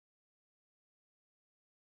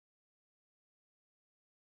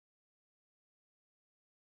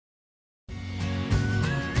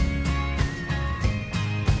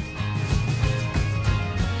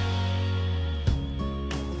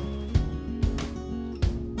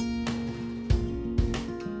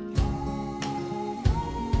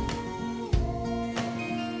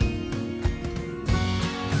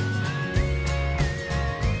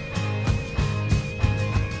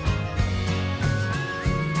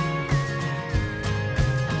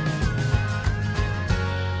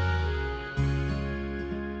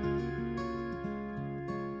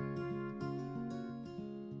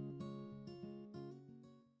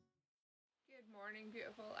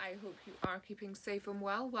I hope you are keeping safe and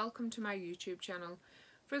well. Welcome to my YouTube channel.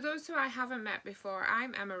 For those who I haven't met before,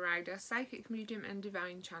 I'm Emma Ryder, psychic medium and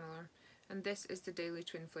divine channeler, and this is the daily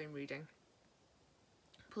twin flame reading.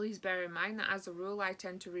 Please bear in mind that as a rule I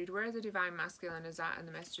tend to read where the divine masculine is at and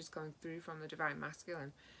the messages coming through from the divine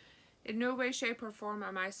masculine. In no way, shape or form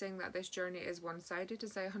am I saying that this journey is one-sided,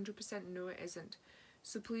 as I 100% know it isn't.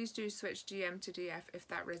 So please do switch DM to DF if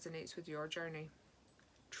that resonates with your journey.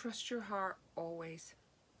 Trust your heart always.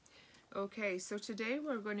 Okay, so today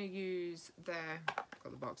we're going to use got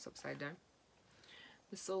the box upside down,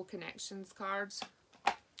 the Soul Connections cards.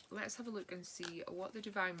 Let's have a look and see what the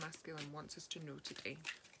divine masculine wants us to know today.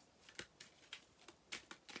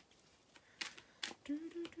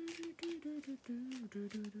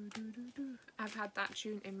 I've had that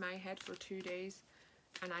tune in my head for 2 days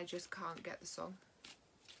and I just can't get the song.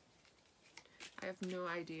 I have no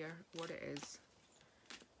idea what it is,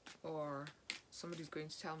 or somebody's going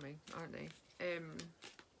to tell me, aren't they?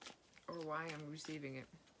 Or why I'm receiving it.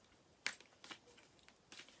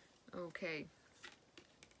 Okay.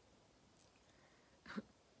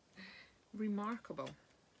 Remarkable.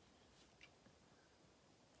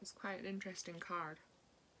 It's quite an interesting card.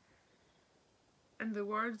 And the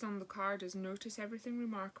words on the card is, notice everything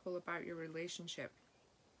remarkable about your relationship.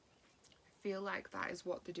 I feel like that is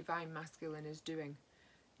what the divine masculine is doing.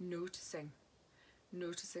 Noticing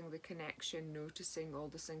the connection, noticing all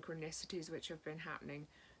the synchronicities which have been happening,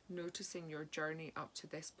 noticing your journey up to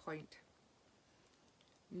this point,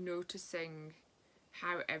 noticing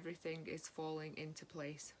how everything is falling into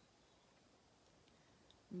place,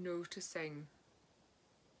 noticing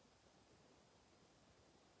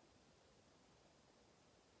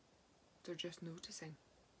they're just noticing,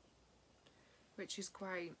 which is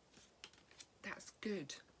quite, that's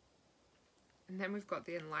good. And then we've got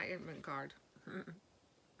the Enlightenment card.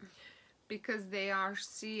 Because they are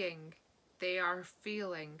seeing, they are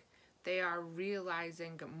feeling, they are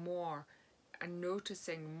realizing more and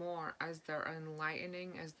noticing more as they're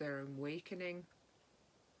enlightening, as they're awakening.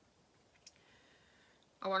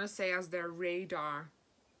 I want to say as their radar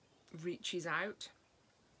reaches out.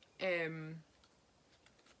 An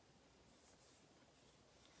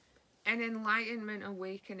enlightenment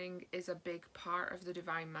awakening is a big part of the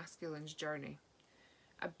divine masculine's journey.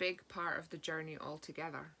 A big part of the journey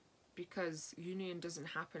altogether, because union doesn't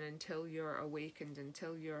happen until you're awakened,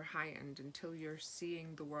 until you're heightened, until you're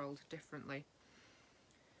seeing the world differently.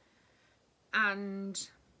 And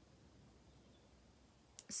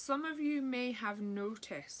some of you may have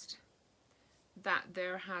noticed that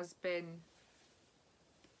there has been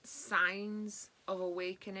signs of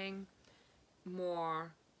awakening,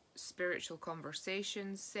 more spiritual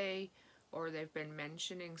conversations, say, or they've been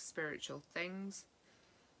mentioning spiritual things.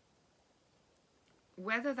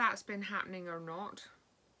 Whether that's been happening or not,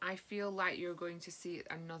 I feel like you're going to see it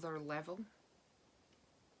another level.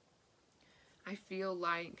 I feel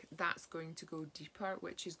like that's going to go deeper,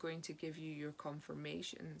 which is going to give you your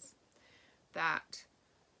confirmations that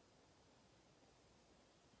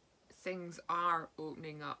things are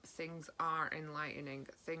opening up, things are enlightening,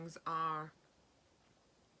 things are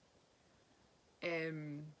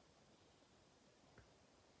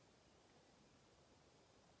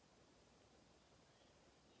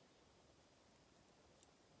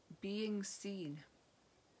being seen.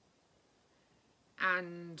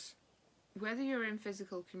 And whether you're in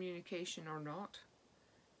physical communication or not,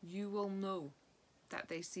 you will know that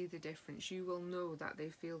they see the difference. You will know that they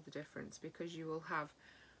feel the difference, because you will have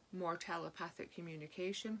more telepathic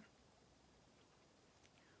communication,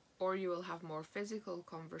 or you will have more physical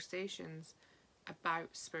conversations about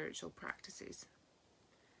spiritual practices.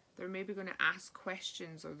 They're maybe going to ask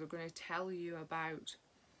questions, or they're going to tell you about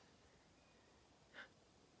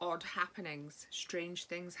odd happenings, strange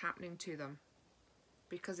things happening to them,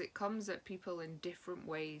 because it comes at people in different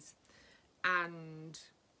ways. And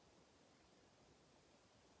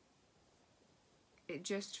it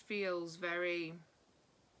just feels very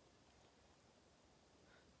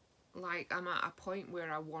like I'm at a point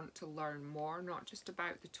where I want to learn more, not just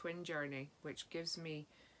about the twin journey, which gives me,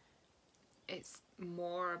 it's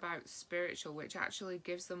more about spiritual, which actually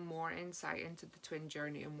gives them more insight into the twin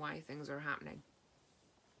journey and why things are happening.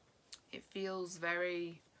 It feels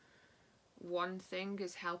very, one thing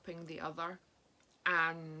is helping the other,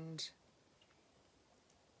 and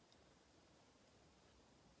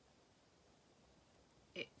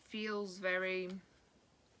it feels very,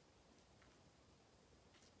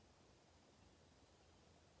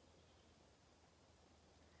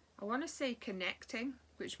 I want to say connecting,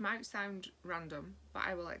 which might sound random, but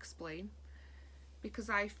I will explain. Because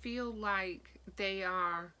I feel like they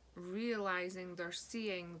are realizing, they're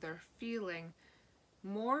seeing, they're feeling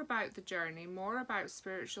more about the journey, more about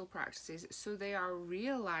spiritual practices, so they are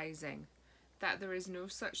realizing that there is no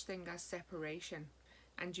such thing as separation,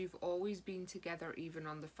 and you've always been together even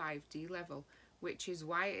on the 5D level, which is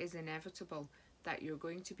why it is inevitable that you're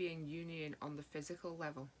going to be in union on the physical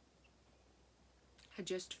level. I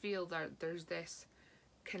just feel that there's this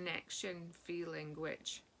connection feeling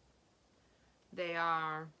which they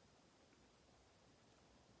are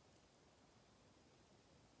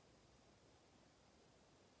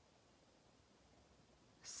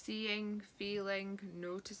seeing, feeling,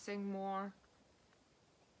 noticing more,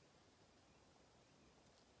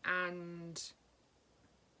 and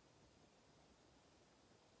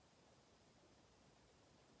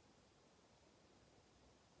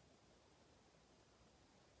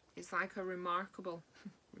it's like a remarkable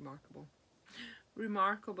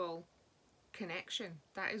connection.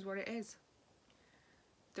 That is what it is.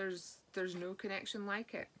 There's no connection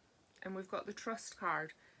like it. And we've got the trust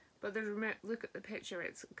card, but look at the picture,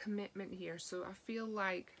 it's commitment here. So I feel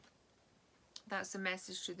like that's a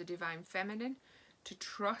message to the divine feminine to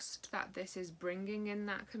trust that this is bringing in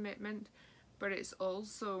that commitment, but it's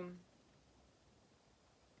also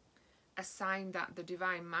a sign that the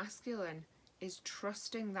divine masculine is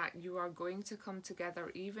trusting that you are going to come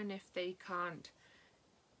together, even if they can't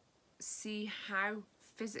see how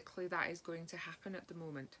physically that is going to happen at the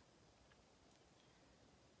moment.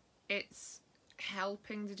 It's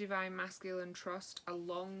helping the divine masculine trust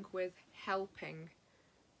along with helping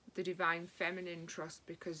the divine feminine trust,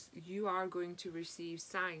 because you are going to receive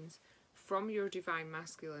signs from your divine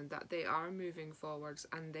masculine that they are moving forwards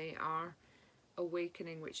and they are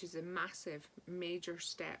awakening, which is a massive, major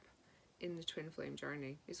step in the twin flame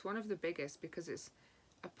journey. It's one of the biggest because it's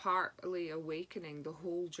a partly awakening the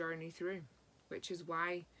whole journey through, which is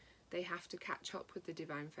why they have to catch up with the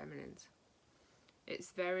divine feminines.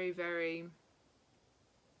 It's very, very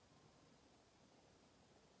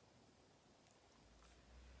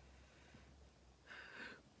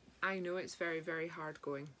I know it's very, very hard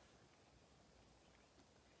going,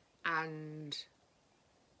 and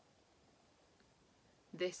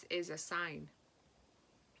this is a sign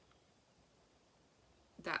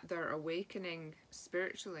that they're awakening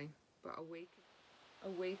spiritually, but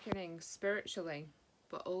awakening spiritually,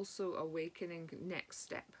 but also awakening next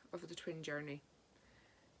step of the twin journey,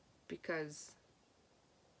 because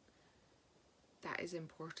that is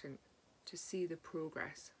important to see the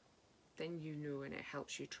progress. Then you know, and it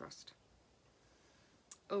helps you trust.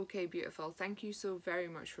 Okay, beautiful. Thank you so very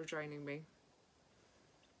much for joining me.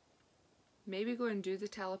 Maybe go and do the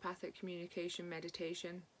telepathic communication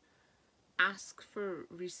meditation. Ask for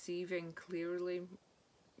receiving clearly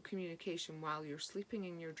communication while you're sleeping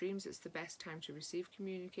in your dreams. It's the best time to receive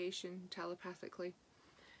communication telepathically.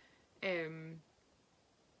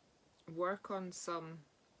 Work on some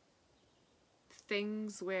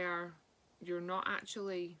things where you're not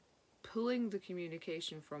actually pulling the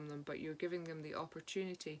communication from them, but you're giving them the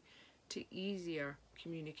opportunity to easier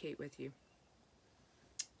communicate with you.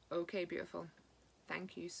 Okay, beautiful.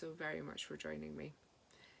 Thank you so very much for joining me.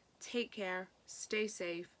 Take care, stay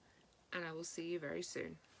safe, and I will see you very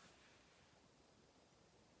soon.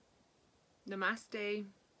 Namaste.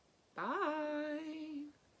 Bye.